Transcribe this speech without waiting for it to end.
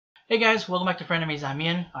Hey guys, welcome back to Frenemies. I'm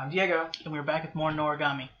Ian. I'm Diego. And we're back with more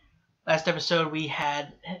Noragami. Last episode we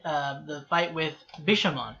had the fight with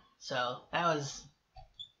Bishamon, so that was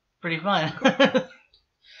pretty fun.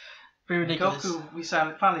 Pretty ridiculous. Goku, we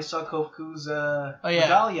finally saw Goku's yeah.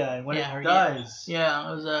 regalia and what it does. Yeah,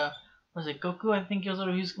 it was it Goku? I think it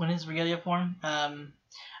was when his regalia form.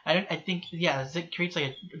 I think it creates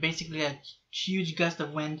like basically a huge gust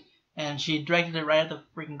of wind, and she directed it right at the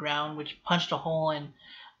freaking ground, which punched a hole and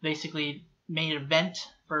basically made a vent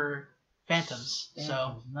for phantoms.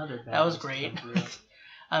 So that was great.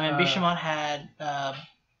 Bishamon had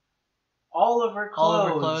all of her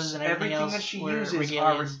clothes and everything else that she uses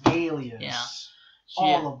are regalias. Yeah.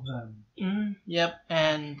 All of them. Yep.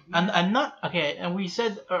 And I'm not okay. And we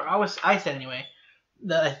said, or I said anyway,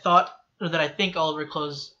 that I think all of her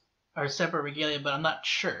clothes are separate regalia, but I'm not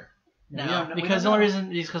sure. No, because the only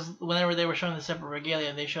reason is because whenever they were showing the separate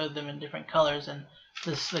regalia, they showed them in different colors, and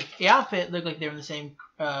the outfit looked like they were in the same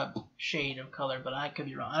shade of color, but I could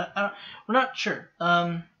be wrong. We're not sure.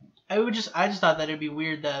 I just thought that it'd be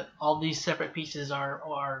weird that all these separate pieces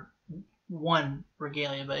are one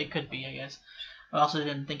regalia, but it could be, I guess. I also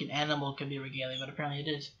didn't think an animal could be regalia, but apparently it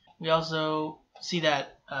is. We also see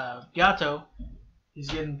that Yato, he's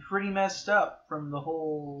getting pretty messed up from the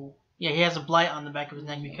whole. Yeah, he has a blight on the back of his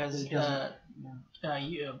neck because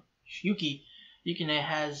Yuki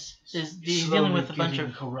is dealing with a bunch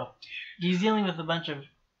of corrupt. He's dealing with a bunch of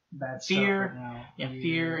bad fear. Stuff right now. Yeah,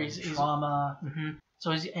 fear. He's trauma. So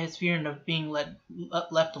he has fear of being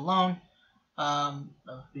left alone, of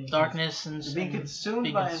darkness and being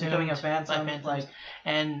consumed by becoming a phantom.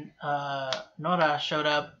 And Nora showed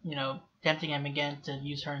up, tempting him again to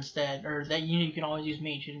use her instead, or that you can always use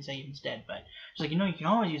me. She didn't say instead, but she's like, you can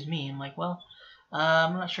always use me. I'm like, well,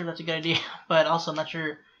 I'm not sure that's a good idea, but also I'm not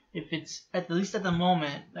sure if it's at least at the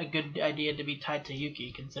moment a good idea to be tied to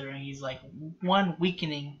Yuki, considering he's like one,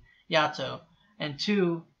 weakening Yato, and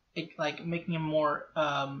two, making him more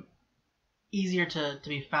easier to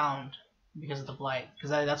be found because of the blight.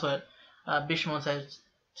 Because that's what Bishamon said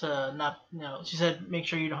to not, she said make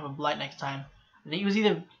sure you don't have a blight next time. I think it was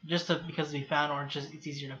either just because to be found or just it's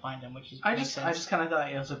easier to find him, which is I just kind of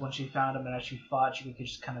thought it was like when she found him and as she fought, she could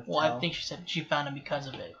just kind of. Well, I think she said she found him because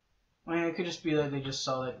of it. I mean, it could just be that they just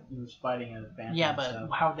saw that he was fighting a phantom. Yeah, but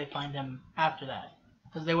how did they find him after that?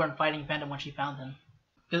 Because they weren't fighting phantom when she found him.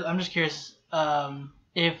 Because I'm just curious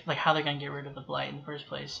if how they're gonna get rid of the blight in the first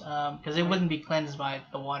place. Because it wouldn't be cleansed by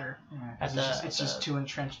the water. Yeah, it's just too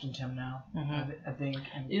entrenched into him now. I think.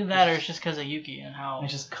 Either that or it's just because of Yuki and how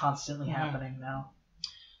it's just constantly happening now.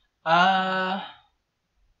 I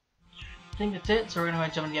think that's it. So we're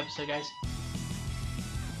gonna jump into the episode, guys.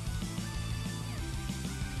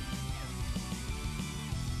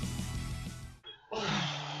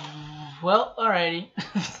 Well, alrighty.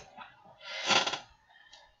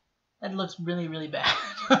 That looks really, really bad.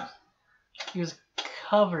 He was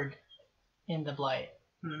covered in the blight.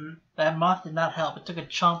 That moth did not help. It took a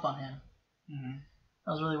chomp on him.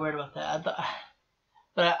 I was really worried about that.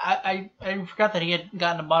 But I forgot that he had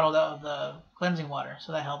gotten a bottle out of the cleansing water,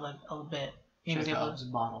 so that helped a little bit. He was able to...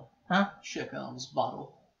 bottle. Huh? Chekhov's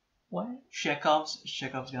bottle. What? Chekhov's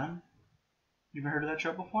gun. You ever heard of that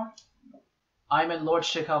trope before? I'm in Lord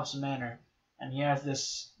Chekhov's manor, and he has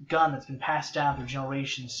this gun that's been passed down through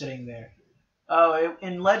generations sitting there. Oh,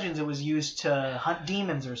 in Legends it was used to hunt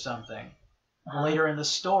demons or something. Later in the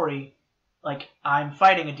story, I'm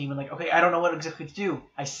fighting a demon, okay, I don't know what exactly to do.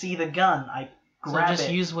 I see the gun, I grab it. So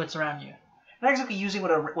just use what's around you. Not exactly using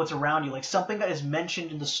what's around you, something that is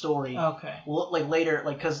mentioned in the story. Okay. Later,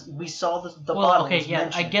 because we saw the well, bottle. Okay, yeah,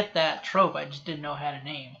 mentioned. I get that trope. I just didn't know it had a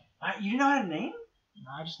name. You didn't know it had a name? No,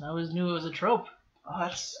 I just knew it was a trope. Oh,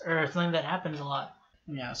 or something that happens a lot.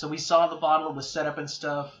 Yeah, so we saw the bottle was set up and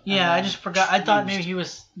stuff. Yeah, I just forgot. I thought maybe he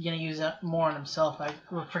was gonna use that more on himself. I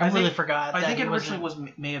really forgot. I think it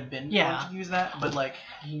originally may have been going to use that, but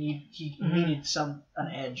he needed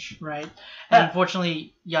an edge, right? And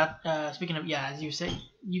unfortunately, speaking of as you say,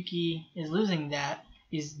 Yuki is losing that.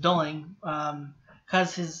 He's dulling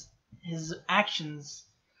because his actions.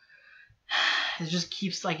 It just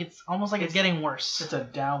keeps it's almost like it's getting worse. It's a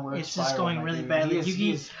downward. It's just going really badly.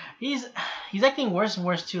 He's acting worse and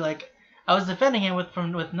worse too. I was defending him with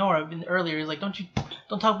Nora earlier. He's like, don't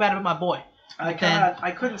talk bad about my boy. I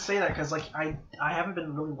couldn't say that because I haven't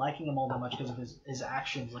been really liking him all that much because of his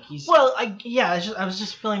actions. I was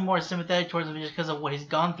just feeling more sympathetic towards him just because of what he's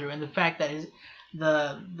gone through and the fact that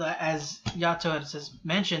as Yato has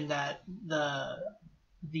mentioned that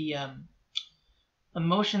the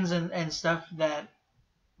emotions and stuff that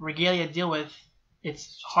regalia deal with,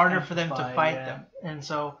 it's harder for them to fight them. And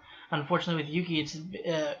so unfortunately with Yuki, it's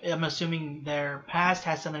I'm assuming their past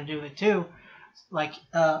has something to do with it too. Like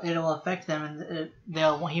it'll affect them, and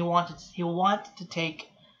he'll want to take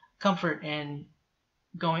comfort in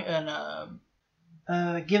going and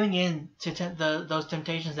giving in to those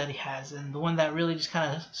temptations that he has, and the one that really just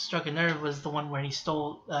kind of struck a nerve was the one where he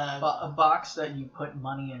stole a box that you put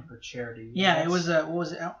money in for charity. Yeah, it was what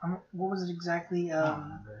was it exactly? I don't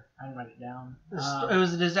remember. I didn't write it down. It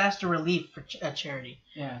was a disaster relief for a charity.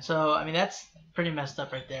 Yeah. So I mean that's pretty messed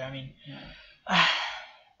up right there. I mean, yeah.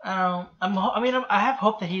 I don't know. I have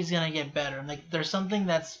hope that he's gonna get better. Like there's something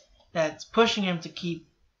that's pushing him to keep.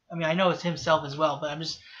 I mean, I know it's himself as well, but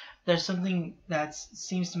there's something that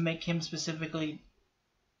seems to make him specifically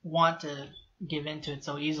want to give into it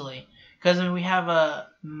so easily. Because I mean, we have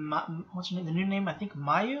what's her name? The new name, I think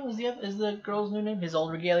Mayu is the girl's new name. His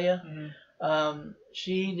old regalia. Mm-hmm.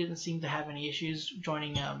 She didn't seem to have any issues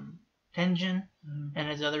joining Tenjin and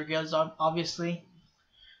his other regalias, obviously.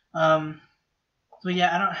 So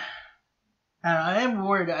yeah, I don't know. I am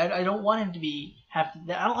worried. I don't want him to have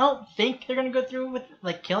to. I don't think they're gonna go through with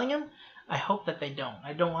like killing him. I hope that they don't.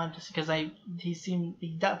 I don't want to, because the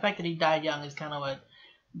fact that he died young is kind of what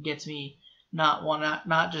gets me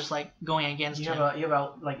not just like going against him.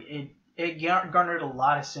 It garnered a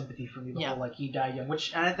lot of sympathy from me. Yeah. Like he died young,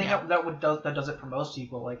 and I think that does it for most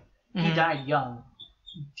people. Like he died young.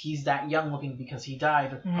 He's that young looking because he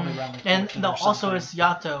died probably around like 14 or also something. it's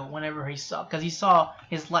Yato whenever he saw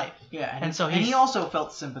his life. Yeah, and so he also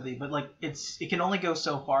felt sympathy, but like it can only go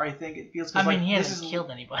so far. I think it feels. I mean, he hasn't killed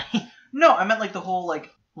anybody. No, I meant like the whole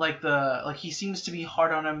he seems to be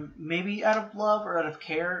hard on him, maybe out of love or out of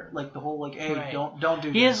care. Like the whole like, hey, right. don't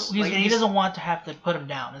do this. He doesn't want to have to put him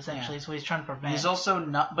down. Essentially, Yeah. so he's trying to prevent. He's also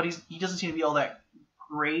not, but he doesn't seem to be all that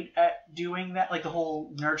great at doing that. Like the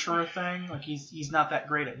whole nurturer thing. Like he's not that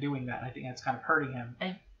great at doing that. I think that's kind of hurting him.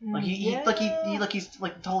 He's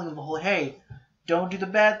telling him the whole, hey, don't do the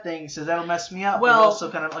bad things, so that'll mess me up. Well, but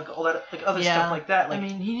also kind of like all that like other stuff like that. Like, I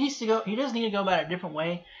mean, he does need to go about it a different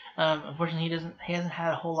way. Unfortunately, he hasn't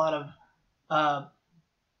had a whole lot of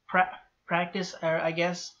practice, or I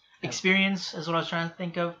guess experience is what I was trying to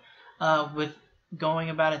think of with going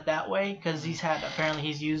about it that way, because he's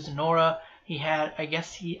used A Nora.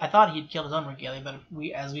 I thought he'd killed his own regalia, but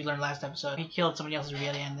as we learned last episode, he killed somebody else's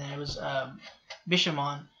regalia, and then it was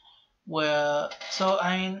Bishamon. So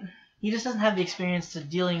I mean, he just doesn't have the experience to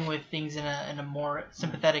dealing with things in a more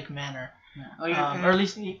sympathetic manner. Yeah. Or at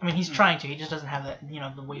least, he's trying to. He just doesn't have that,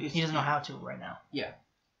 the way he doesn't know how to right now. Yeah.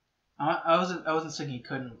 I wasn't saying he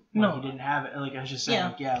couldn't. No, he didn't have it. Like I was just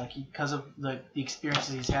saying, because of the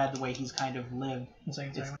experiences he's had, the way he's kind of lived. Sorry,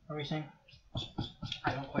 what were you saying?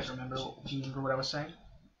 I don't quite remember. Do you remember what I was saying?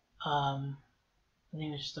 I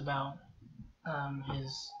think it's just about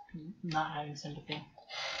his not having sympathy.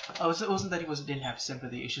 Oh, it wasn't that he didn't have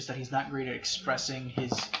sympathy. It's just that he's not great at expressing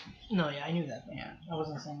his. No, yeah, I knew that. Yeah, I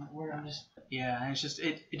wasn't saying that word. I'm just. Yeah, and it's just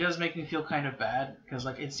it does make me feel kind of bad because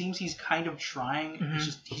like it seems he's kind of trying. Mm-hmm.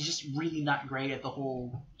 He's just really not great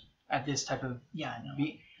at this type of. Yeah, I know.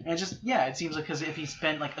 And it seems like because if he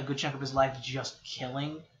spent like a good chunk of his life just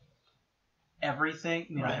killing everything,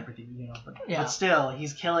 not everything, but still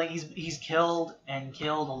he's killed and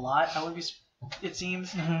killed a lot. It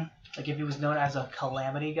seems. Mm-hmm. Like if he was known as a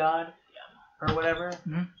calamity god or whatever,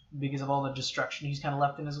 because of all the destruction he's kind of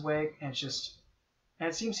left in his wake, and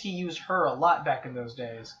it seems he used her a lot back in those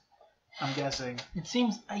days. I'm guessing. It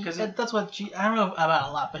seems that's what I don't know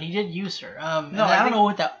about a lot, but he did use her. I don't know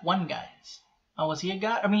what that one guy is. Oh, was he a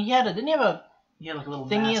god? I mean, didn't he have a? He had like a little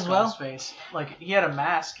thingy mask as well. On his face. Like he had a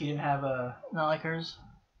mask. He didn't have a. Not like hers.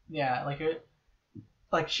 Yeah,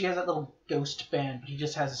 like she has that little ghost band, but he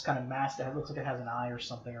just has this kind of mask that looks like it has an eye or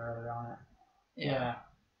something or other on it. Yeah.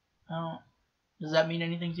 Does that mean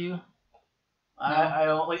anything to you? I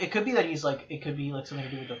don't like. It could be that it could be like something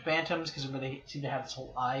to do with the phantoms because they seem to have this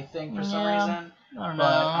whole eye thing for some reason. I don't know.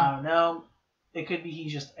 But I don't know. It could be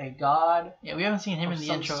he's just a god. Yeah, we haven't seen him in the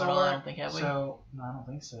intro at all. I don't think, have we? So no, I don't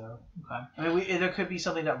think so. Okay. I mean, there could be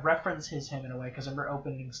something that references him in a way because I remember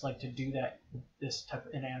openings like to do that. This type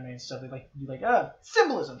in anime and stuff, they like to do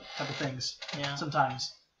symbolism type of things. Yeah.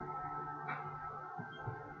 Sometimes.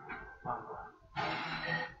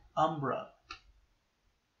 Umbra.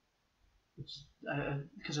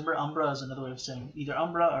 Because remember, Umbra is another way of saying either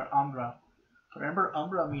Umbra or Ambra. But remember,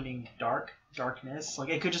 Umbra meaning darkness. Like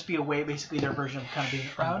it could just be a way, basically their version of kind of being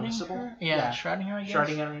shrouding. Yeah, shrouding her. I guess.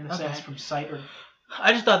 Shrouding her in a sense from sight or.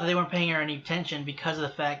 I just thought that they weren't paying her any attention because of the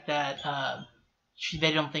fact that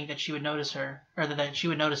they don't think that she would notice her or that she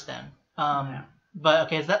would notice them. But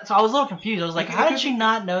okay, so I was a little confused. I was like, how did she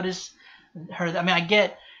not notice her? I mean, I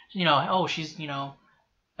get, she's,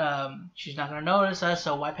 she's not gonna notice us,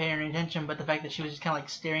 so why pay her any attention? But the fact that she was just kind of like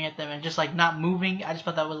staring at them and just like not moving, I just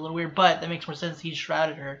thought that was a little weird. But that makes more sense. He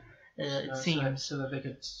shrouded her. It seems so that they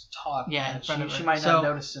could talk. Yeah, in front of her. She might not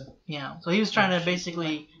notice him. Yeah, so he was trying to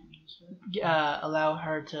basically allow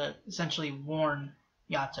her to essentially warn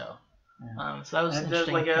Yato. Yeah. So that was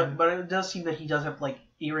interesting. But it does seem that he does have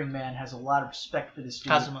Earring Man has a lot of respect for this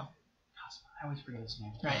dude. Kazuma. I always forget his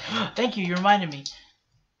name. Right. Thank you. You reminded me.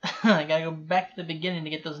 I gotta go back to the beginning to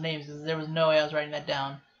get those names because there was no way I was writing that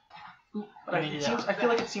down. But I feel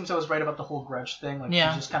like it seems I was right about the whole grudge thing. She's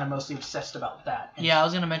just kind of mostly obsessed about that. Yeah, I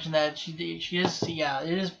was gonna mention that she is. Yeah,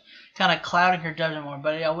 it is kind of clouding her judgment more,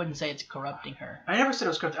 but I wouldn't say it's corrupting her. I never said it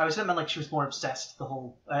was corrupting. I said meant she was more obsessed. The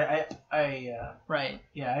whole. Right.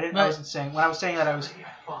 Yeah, I didn't. I wasn't saying when I was saying that I was.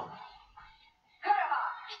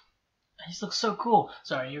 He looks so cool.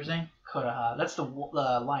 Sorry, you were saying? Kodaha. That's the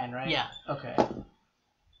lion, right? Yeah. Okay.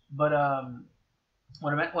 But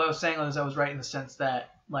what I was saying was I was right in the sense that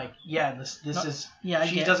this is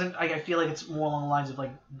she doesn't. I feel like it's more along the lines of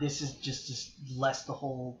this is just less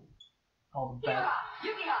all the bad.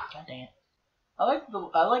 God dang it. I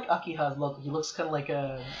like Akiha's look. He looks kind of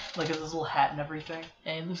like his little hat and everything.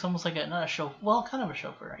 Yeah, he looks almost like not a chauffeur. Well, kind of a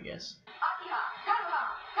chauffeur, I guess.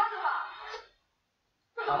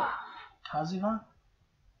 Kazuma?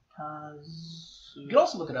 You can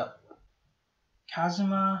also look it up.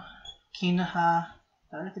 Kazuma, Kinaha.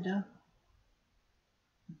 Did I write it down?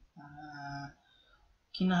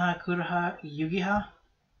 Kinaha, Kuraha, Yugiha.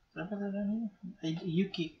 Did I put that down here?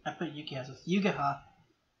 Yuki. I put Yuki as this. Yugiha,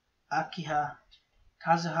 Akiha,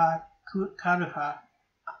 Kazuha, Karuha,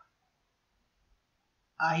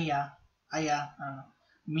 Aya. I don't know.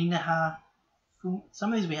 Minaha.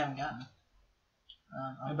 Some of these we haven't gotten.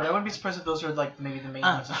 But I wouldn't be surprised if those are maybe the main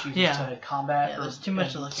ones that she uses to combat. Yeah, there's too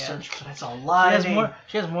much to look at. But that's a lot.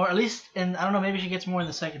 She has more. At least, and I don't know. Maybe she gets more in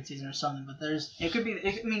the second season or something. But there's. It could be.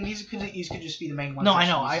 These could just be the main ones. No, I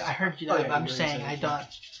know. I heard you. But I'm saying I thought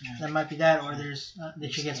that might be that, or there's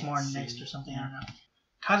that she gets more in next or something. I don't know.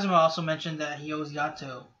 Kazuma also mentioned that he owes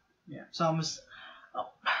Yato. Yeah. So it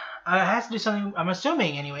has to do something. I'm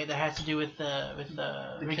assuming anyway that has to do with the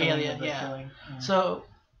regalia. Yeah. So.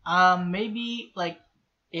 Maybe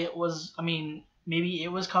it was. I mean, maybe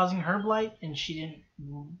it was causing her blight, and she didn't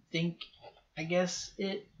think. I guess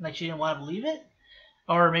she didn't want to believe it,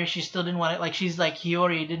 or maybe she still didn't want it. She's like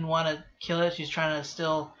Hiyori didn't want to kill it. She's trying to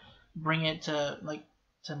still bring it to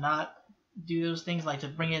to not do those things, to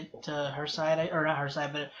bring it to her side, or not her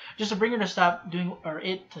side, but just to bring her to stop doing, or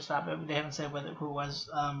it to stop it. They haven't said who it was.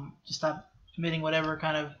 To stop committing whatever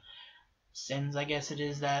kind of sins, I guess it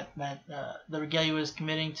is that the regalia was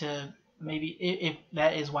committing to. Maybe if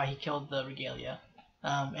that is why he killed the regalia,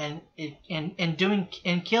 and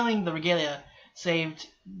killing the regalia saved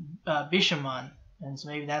Bishamon, and so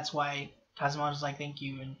maybe that's why Kazuma was like thank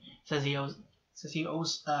you and says he owes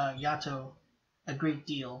Yato a great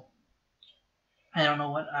deal. I don't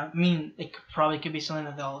know what I mean. It probably could be something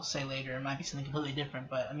that they'll say later. It might be something completely different,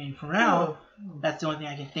 but I mean for now, that's the only thing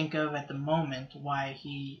I can think of at the moment why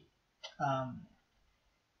he.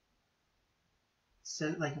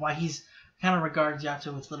 Why he's kind of regards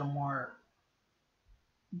Yato with a little more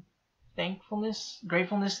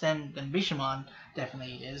gratefulness than Bishamon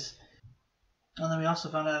definitely is. And then we also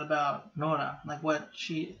found out about Nora, I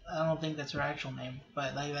don't think that's her actual name,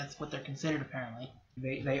 but that's what they're considered apparently.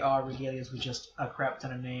 They are regalias with just a crap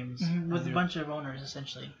ton of names. With a bunch of owners,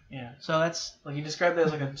 essentially. Yeah. So that's... you described it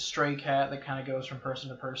as a stray cat that kind of goes from person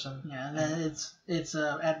to person. Yeah, and then it's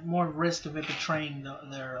at more risk of it betraying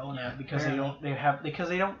their owner. Yeah, because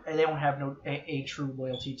they don't have a true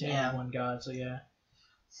loyalty to any one god, so yeah.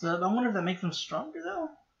 So I wonder if that makes them stronger, though?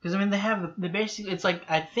 Because, I mean, they basically... It's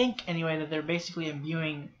I think, anyway, that they're basically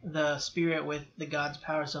imbuing the spirit with the god's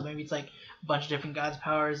power, so maybe it's a bunch of different gods'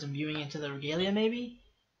 powers imbuing into the regalia, maybe?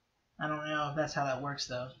 I don't know if that's how that works,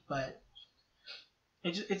 though, but...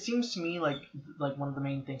 It seems to me like one of the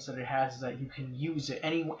main things that it has is that you can use it.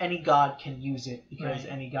 Any god can use it, because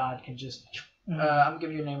any god can just... I'm going to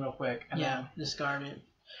give you a name real quick. And then discard it.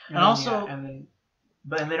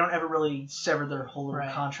 But they don't ever really sever their whole little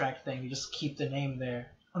contract thing. You just keep the name there.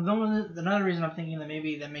 Another reason I'm thinking that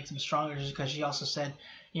maybe that makes him stronger is because she also said,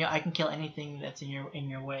 I can kill anything that's in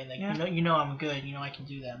your way. I'm good. I can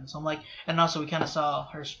do that. And so I'm like, and also we kind of saw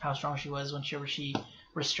how strong she was when she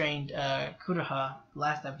restrained Kuraha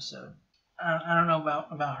last episode. I don't know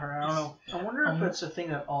about her. I don't know. I wonder if it's a thing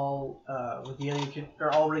that all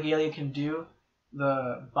regalia can do.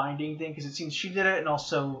 The binding thing, because it seems she did it, and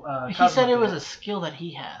also he said it was a skill that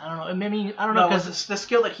he had. I don't know. I mean, I don't know because the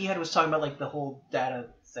skill that he had was talking about the whole data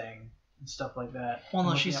thing and stuff like that. Well,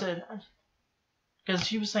 no, she said. Because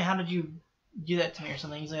she was saying, how did you do that to me or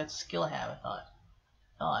something? He's like, that's a skill I have, I thought.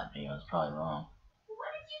 But I was probably wrong.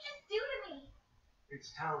 What did you just do to me?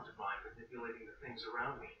 It's talent of mine manipulating the things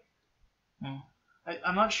around me.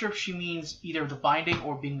 I'm not sure if she means either the binding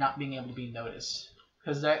or not being able to be noticed.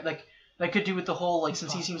 Because that could do with the whole, like,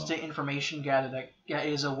 since he seems to information gather, that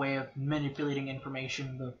is a way of manipulating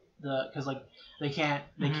information. Because like they can't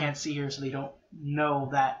see her, so they don't know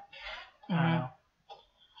that. I don't know.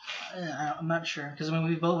 I'm not sure because I mean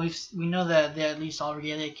we know that at least all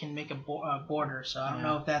regalia can make a border, so I don't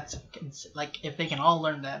know if that's like if they can all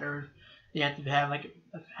learn that or they have to have like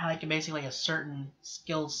basically like a certain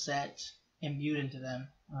skill set imbued into them.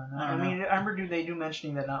 I mean, I remember they do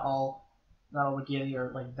mentioning that not all regalia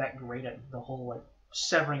are like that great at the whole like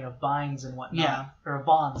severing of binds and whatnot. Yeah, or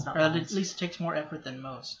bonds, not binds. At least it takes more effort than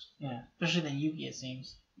most. Yeah, especially than Yuki, it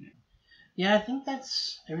seems. Yeah, I think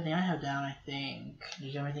that's everything I have down, I think.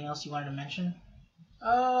 Did you have anything else you wanted to mention?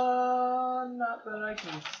 Not that I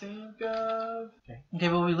can think of. Okay,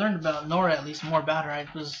 well, we learned about Nora, at least more about her.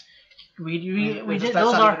 We did. That's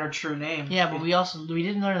those not are even her true name. Yeah, but we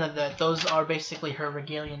did learn that those are basically her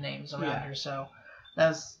regalia names around her. So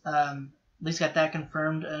that's at least got that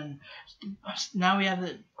confirmed. And now we have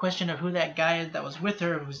the question of who that guy is that was with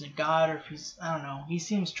her. If he's a god or if he's, I don't know. He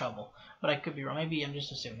seems trouble, but I could be wrong. Maybe I'm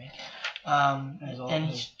just assuming.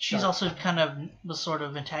 She's also kind of the sort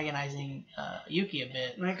of antagonizing Yuki a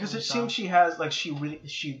bit. I mean, because it seems she has like she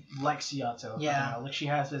likes Yato. Yeah, like she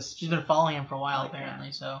has this. She's been following him for a while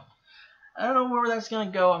apparently. So I don't know where that's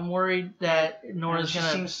gonna go. I'm worried that Nora's gonna.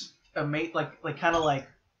 She seems kind of like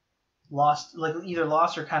lost, like either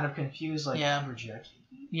lost or kind of confused. Like reject.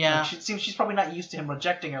 Yeah. Like, it seems she's probably not used to him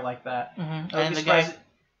rejecting her like that. Mm-hmm. And the guy.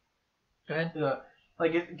 Go ahead.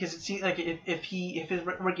 Because it seems like if his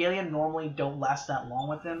regalia normally don't last that long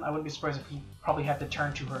with him, I wouldn't be surprised if he probably had to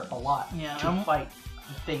turn to her a lot to fight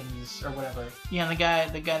things or whatever. Yeah, and the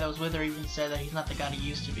guy that was with her even said that he's not the god he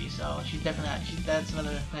used to be. So she's definitely not. That's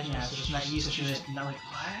another. She's not used to it. Not like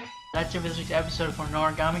what? That's it for this week's episode for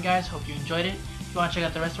Noragami, guys. Hope you enjoyed it. If you want to check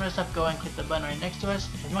out the rest of our stuff, go and click the button right next to us.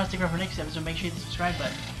 If you want to stick around for next episode, make sure you hit the subscribe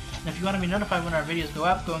button. And if you want to be notified when our videos go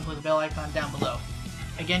up, go and click the bell icon down below.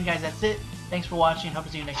 Again, guys, that's it. Thanks for watching. Hope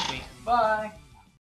to see you next week. Bye.